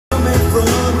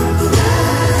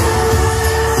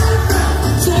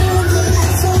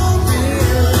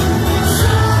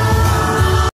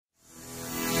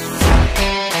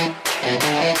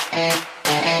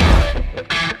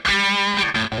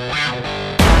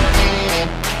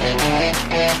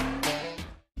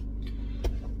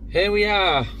Here we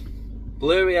are,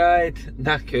 blurry-eyed,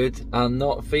 knackered, and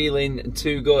not feeling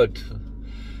too good.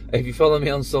 If you follow me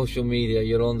on social media,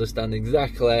 you'll understand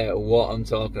exactly what I'm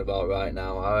talking about right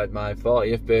now. I had my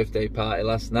 40th birthday party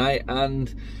last night,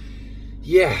 and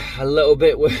yeah, a little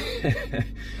bit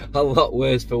a lot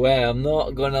worse for wear, I'm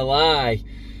not gonna lie.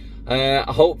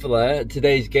 Hopefully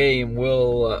today's game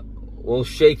will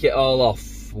shake it all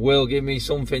off, will give me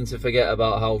something to forget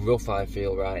about how rough I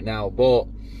feel right now. But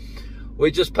we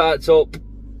just packed up,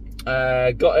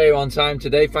 got here on time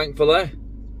today, thankfully,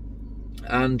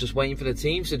 and just waiting for the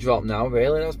teams to drop now.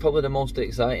 Really, that's probably the most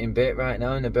exciting bit right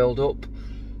now in the build-up.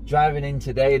 Driving in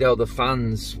today though, the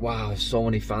fans, wow, so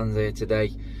many fans here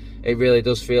today. It really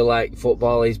does feel like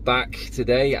football is back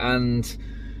today, and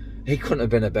it couldn't have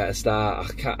been a better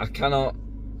start. I cannot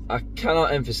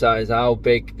emphasise how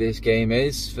big this game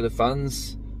is for the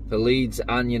fans, for Leeds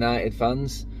and United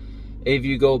fans. If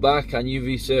you go back and you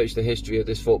research the history of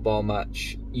this football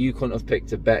match, you couldn't have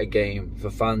picked a better game for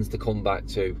fans to come back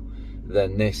to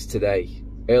than this today.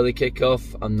 Early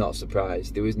kickoff, I'm not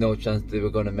surprised. There was no chance they were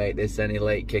going to make this any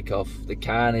late kickoff. The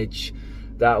carnage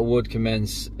that would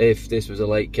commence if this was a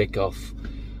late kickoff.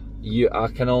 You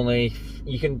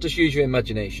can just use your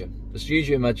imagination. Just use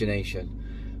your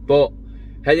imagination. But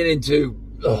heading into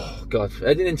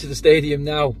the stadium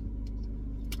now.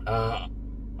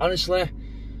 Honestly,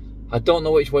 I don't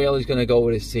know which way Ellie's going to go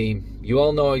with his team. You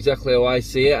all know exactly how I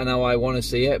see it and how I want to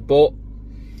see it, but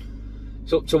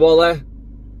it's up to Wally.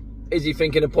 Is he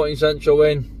thinking of putting Central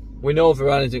in? We know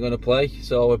Varane isn't going to play,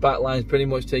 so our back line's pretty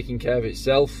much taking care of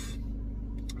itself.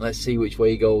 Let's see which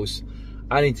way he goes.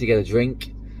 I need to get a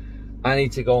drink. I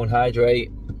need to go and hydrate.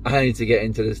 I need to get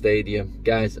into the stadium.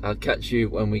 Guys, I'll catch you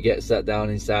when we get sat down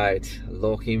inside.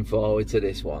 Looking forward to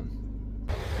this one.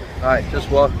 Right, just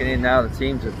walking in now, the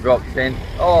teams have dropped in.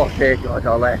 Oh dear God,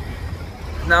 Ollie.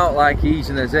 It's not like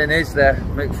easing us in, is there?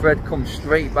 McFred comes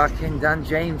straight back in, Dan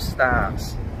James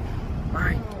starts.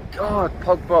 My God,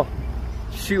 Pogba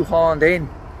shoehorned in.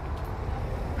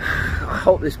 I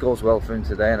hope this goes well for him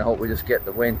today, and I hope we just get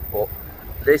the win, but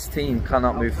this team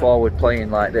cannot move forward playing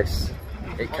like this.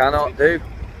 It cannot do.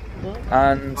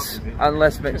 And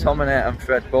unless McTominay and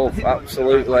Fred both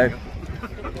absolutely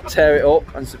tear it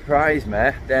up and surprise me,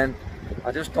 then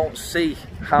I just don't see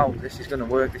how this is going to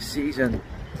work this season.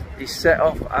 He set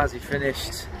off as he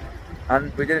finished,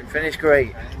 and we didn't finish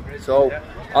great. So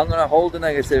I'm going to hold the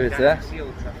negativity.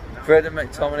 Fred and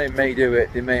McTominay may do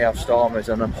it, they may have stormers,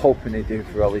 and I'm hoping they do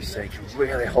for Ollie's sake. I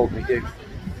really hope they do.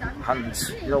 And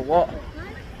you know what,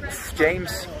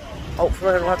 James,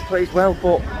 hopefully the lad plays well,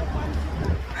 but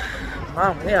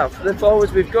man, yeah, for the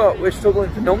forwards we've got, we're struggling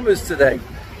for numbers today.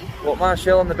 But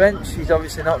Martial on the bench, he's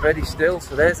obviously not ready still,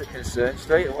 so there's a concern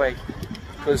straight away.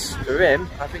 Because for him,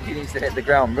 I think he needs to hit the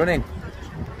ground running.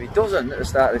 If he doesn't at the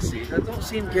start of the season, I don't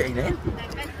see him getting in.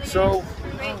 So,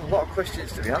 a lot of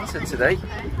questions to be answered today.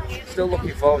 Still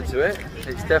looking forward to it.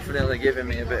 It's definitely giving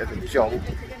me a bit of a jolt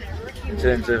in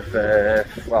terms of,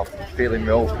 well, feeling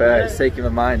rope. It's taking my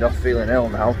mind off feeling ill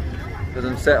now, because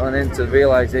I'm settling into the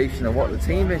realisation of what the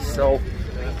team is. So,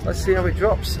 let's see how it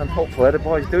drops, and hopefully the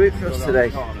boys do it for us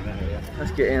today.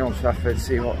 Let's get in on Trafford,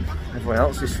 see what everyone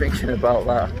else is thinking about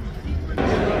that.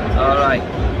 Alright,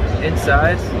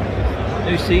 inside,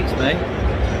 new seats, mate.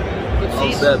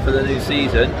 All set for the new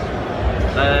season.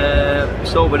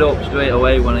 Sobered up straight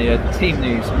away when I heard team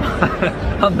news.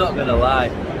 I'm not gonna lie.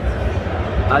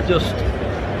 I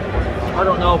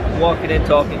don't know, walking in,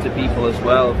 talking to people as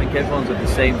well, I think everyone's of the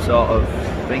same sort of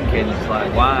thinking. It's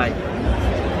like, why?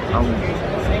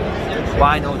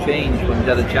 Why no change when we've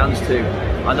had a chance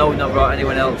to? I know we've not brought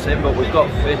anyone else in, but we've got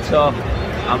fitter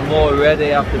and more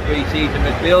ready after pre-season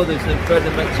midfielders than Fred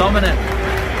and McTominay.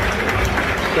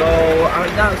 So I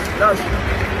mean, that's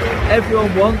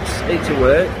everyone wants it to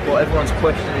work, but everyone's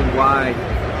questioning why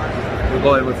we're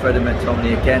going with Fred and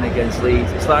McTominay again against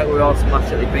Leeds. It's like we're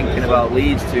automatically thinking about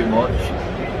Leeds too much.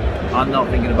 I'm not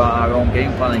thinking about our own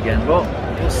game plan again, but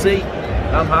we'll see.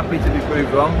 I'm happy to be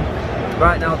proved wrong.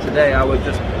 Right now today I would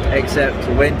just accept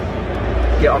to win,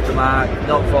 get off the mark,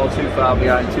 not fall too far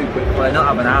behind, too quick play, not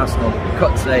have an Arsenal, for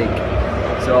God's sake.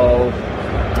 So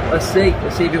let's see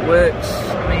if it works.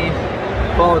 I mean,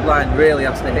 forward line really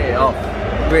has to hit it off,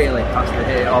 really has to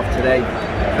hit it off today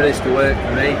for this to work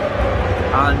for me.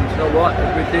 And you know what,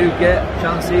 if we do get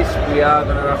chances, we are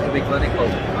going to have to be clinical.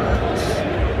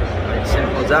 It's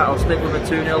simple as that. I'll stick with a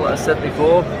 2-0 like I said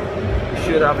before. We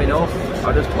should have enough.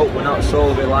 I just hope we're not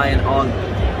so reliant on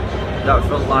that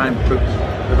front line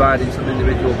providing some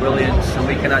individual brilliance, and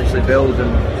we can actually build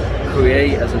and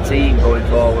create as a team going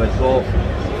forward. But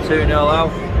 2-0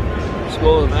 out,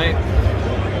 scores, mate.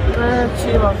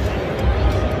 2-1.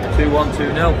 2-1,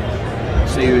 2-0.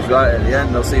 See who's right at the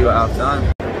end. I'll see you at half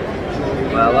time.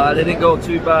 Well, that didn't go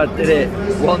too bad, did it?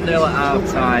 1-0 at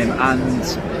half time,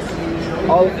 and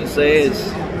all I can say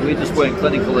is we just weren't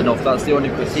clinical enough. That's the only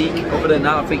critique. Other than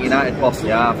that, I think United lost the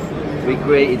half. We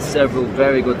created several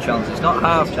very good chances, not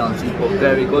half chances, but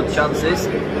very good chances.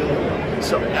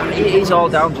 So it's all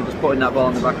down to just putting that ball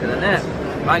in the back of the net.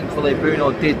 Thankfully,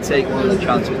 Bruno did take one of the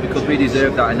chances because we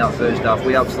deserved that in that first half.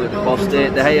 We absolutely lost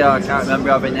it. De Gea, I can't remember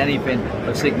having anything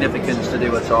of significance to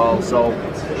do at all. So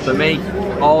for me,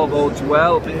 all bodes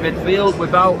well. In midfield,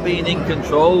 without being in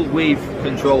control, we've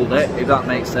controlled it, if that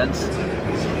makes sense.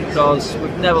 Because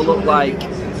we've never looked like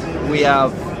we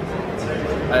have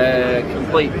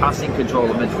complete passing control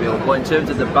of midfield, but in terms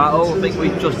of the battle, I think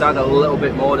we've just had a little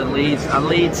bit more than Leeds. And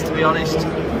Leeds, to be honest,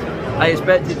 I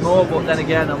expected more, but then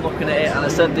again, I'm looking at it, and I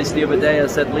said this the other day, I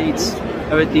said Leeds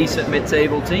are a decent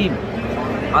mid-table team,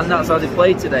 and that's how they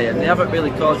played today, and they haven't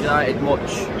really caused United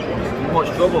much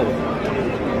trouble.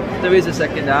 There is a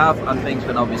second half, and things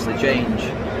can obviously change.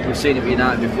 We've seen it with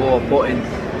United before. Putting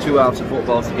two halves of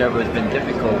football together has been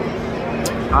difficult.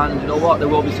 And you know what, there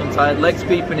will be some tired legs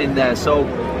peeping in there, so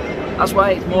that's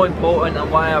why it's more important,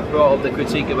 and why I brought up the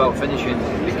critique about finishing,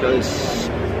 because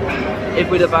if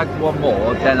we'd have had one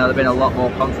more, then I'd have been a lot more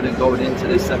confident going into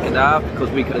this second half, because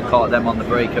we could have caught them on the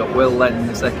break at will then in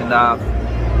the second half.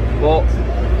 But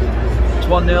it's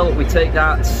 1-0, we take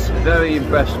that. Very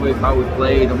impressed with how we've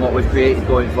played and what we've created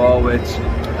going forward,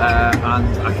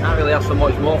 and I can't really ask for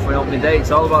much more for an opening day.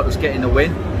 It's all about just getting the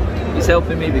win. It's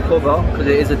helping me recover because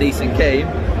it is a decent game.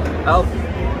 Alf,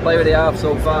 play with the half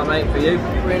so far, mate, for you?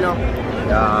 Bruno.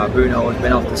 Bruno has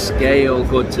been off the scale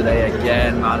good today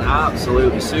again, man.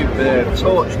 Absolutely superb.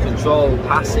 Touch, control,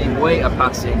 passing, weight of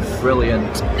passing,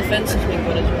 brilliant. Defence has been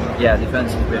good as well. Yeah,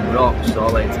 defence has been rock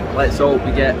solid. Let's hope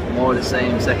we get more of the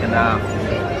same second half.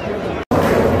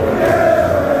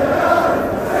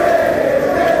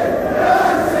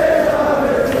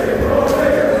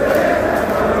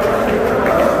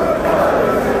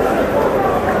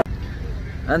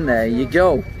 And there you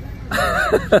go.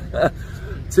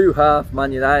 2-half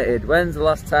Man United. When's the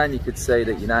last time you could say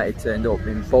that United turned up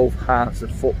in both halves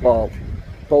of football?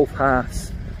 Both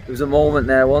halves. There was a moment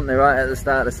there, wasn't there, right at the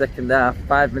start of the second half,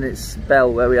 5 minutes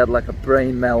spell where we had like a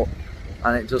brain melt,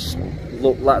 and it just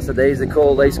looked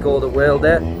lackadaisical. They scored at will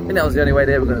there. I think that was the only way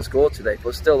they were going to score today,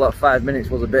 but still that 5 minutes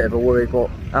was a bit of a worry. But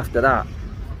after that,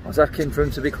 I was asking for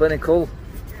him to be clinical.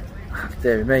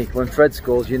 Dear me, when Fred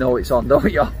scores, you know it's on,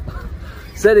 don't you?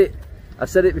 I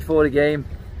said it before the game.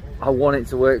 I want it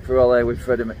to work for Ole with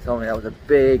Fred and McTominay. That was a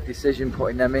big decision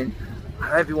putting them in.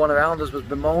 And everyone around us was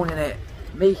bemoaning it.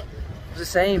 Me, it was the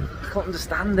same. I couldn't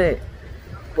understand it.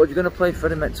 But if you're going to play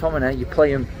Fred and McTominay, you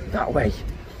play them that way.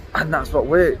 And that's what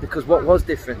worked. Because what was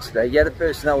different today, yeah, the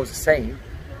personnel was the same.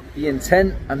 The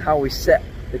intent and how we set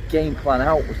the game plan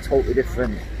out was totally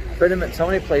different. Fred and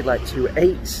McTominay played like 2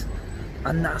 8s.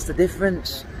 And that's the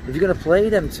difference. If you're going to play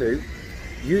them two,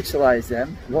 utilise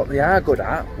them, what they are good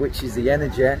at, which is the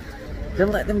energy,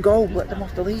 then let them go, let them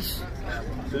off the leash.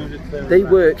 They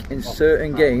work in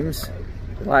certain games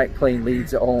like playing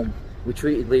Leeds at home. We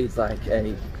treated Leeds like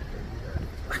a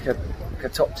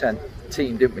top 10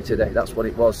 team, didn't we, today? That's what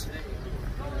it was.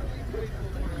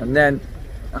 And then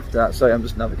after that, sorry, I'm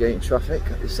just navigating traffic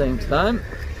at the same time.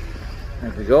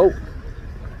 There we go.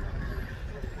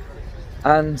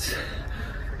 And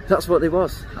that's what it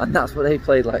was, and that's what they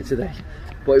played like today.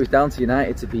 But it was down to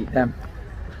United to beat them,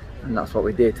 and that's what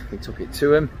we did. We took it to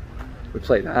them, we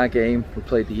played our game, we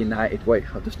played the United way.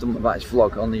 I've just done my match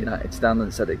vlog on the United stand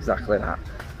and said exactly that,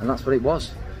 and that's what it was.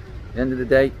 At the end of the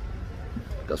day,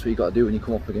 that's what you got to do when you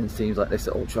come up against teams like this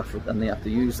at Old Trafford, and they have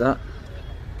to use that,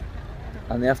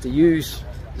 and they have to use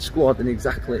the squad in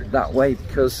exactly that way,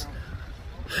 because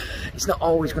it's not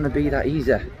always going to be that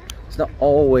easy. It's not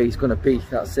always going to be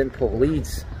that simple.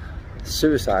 Leeds,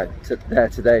 suicide there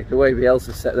today. The way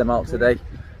Bielsa set them out today,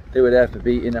 they were there for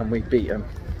beating, and we beat them.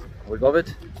 Are we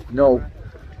bothered? No.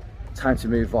 Time to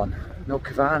move on. No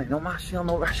Cavani, no Martial,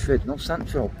 no Rashford, no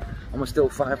Sancho, and we're still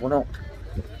 5-1 up.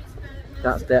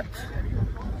 That's depth.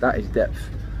 That is depth,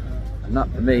 and that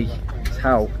for me is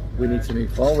how we need to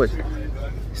move forward.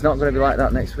 It's not going to be like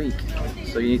that next week,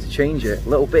 so you need to change it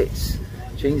little bits.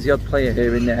 Change the odd player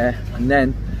here and there, and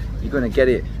then you're going to get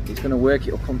it. It's going to work,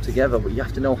 it'll come together, but you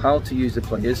have to know how to use the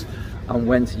players and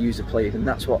when to use the players, and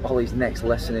that's what Ollie's next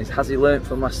lesson is. Has he learnt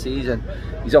from last season?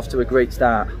 He's off to a great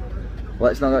start.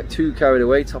 Let's not get too carried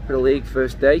away. Top of the league,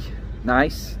 first day,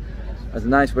 nice. That's a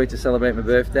nice way to celebrate my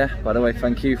birthday. By the way,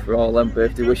 thank you for all them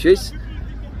birthday wishes.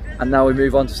 And now we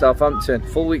move on to Southampton.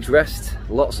 Full week's rest,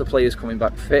 lots of players coming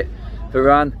back fit.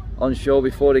 Varane on show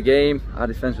before the game. Our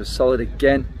defence was solid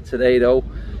again today though.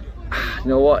 You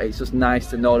know what, it's just nice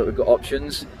to know that we've got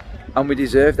options and we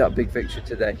deserve that big victory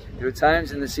today. There were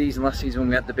times in the season, last season, when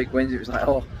we had the big wins, it was like,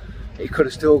 oh, it could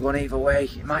have still gone either way,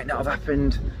 it might not have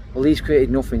happened. Well, Leeds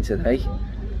created nothing today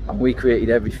and we created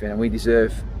everything, and we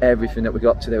deserve everything that we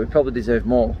got today. We probably deserve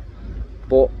more,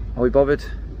 but are we bothered?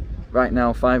 Right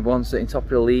now, 5-1, sitting top of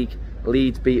the league,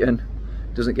 Leeds beaten,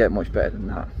 doesn't get much better than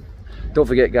that. Don't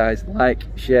forget guys, like,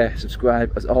 share,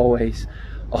 subscribe as always.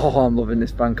 Oh, I'm loving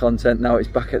this fan content now. It's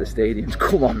back at the stadiums.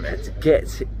 Come on, let's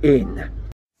get in.